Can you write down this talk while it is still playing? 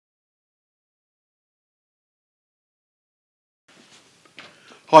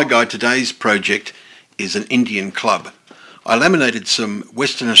Hi Guy, today's project is an Indian club. I laminated some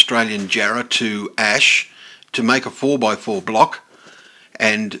Western Australian jarrah to ash to make a 4x4 block,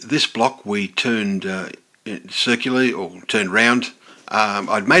 and this block we turned circularly or turned round.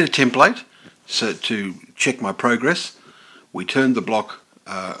 I'd made a template so to check my progress. We turned the block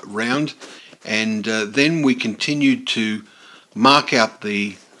round, and then we continued to mark out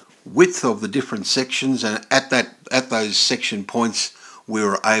the width of the different sections, and at those section points we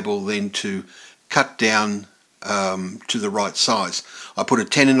were able then to cut down to the right size. I put a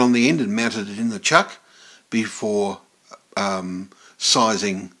tenon on the end and mounted it in the chuck before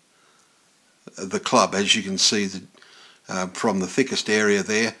sizing the club, as you can see from the thickest area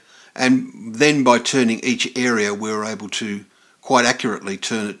there. And then by turning each area we were able to quite accurately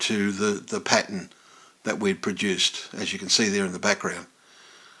turn it to the pattern that we'd produced, as you can see there in the background,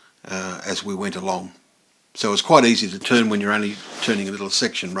 as we went along. So it's quite easy to turn when you're only turning a little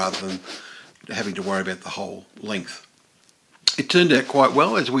section rather than having to worry about the whole length. It turned out quite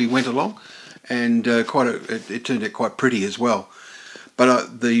well as we went along, and it turned out quite pretty as well.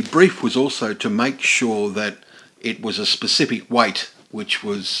 But the brief was also to make sure that it was a specific weight, which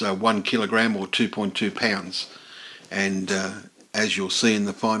was 1 kilogram or 2.2 pounds. And as you'll see in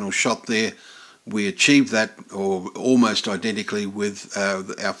the final shot there, we achieved that, or almost identically, with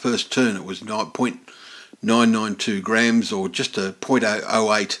our first turn. It was 9.992 grams, or just a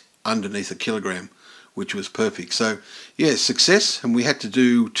 0.08 underneath a kilogram, which was perfect. So yeah, success, and we had to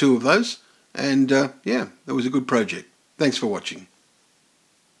do 2 of those, and yeah, it was a good project. Thanks for watching.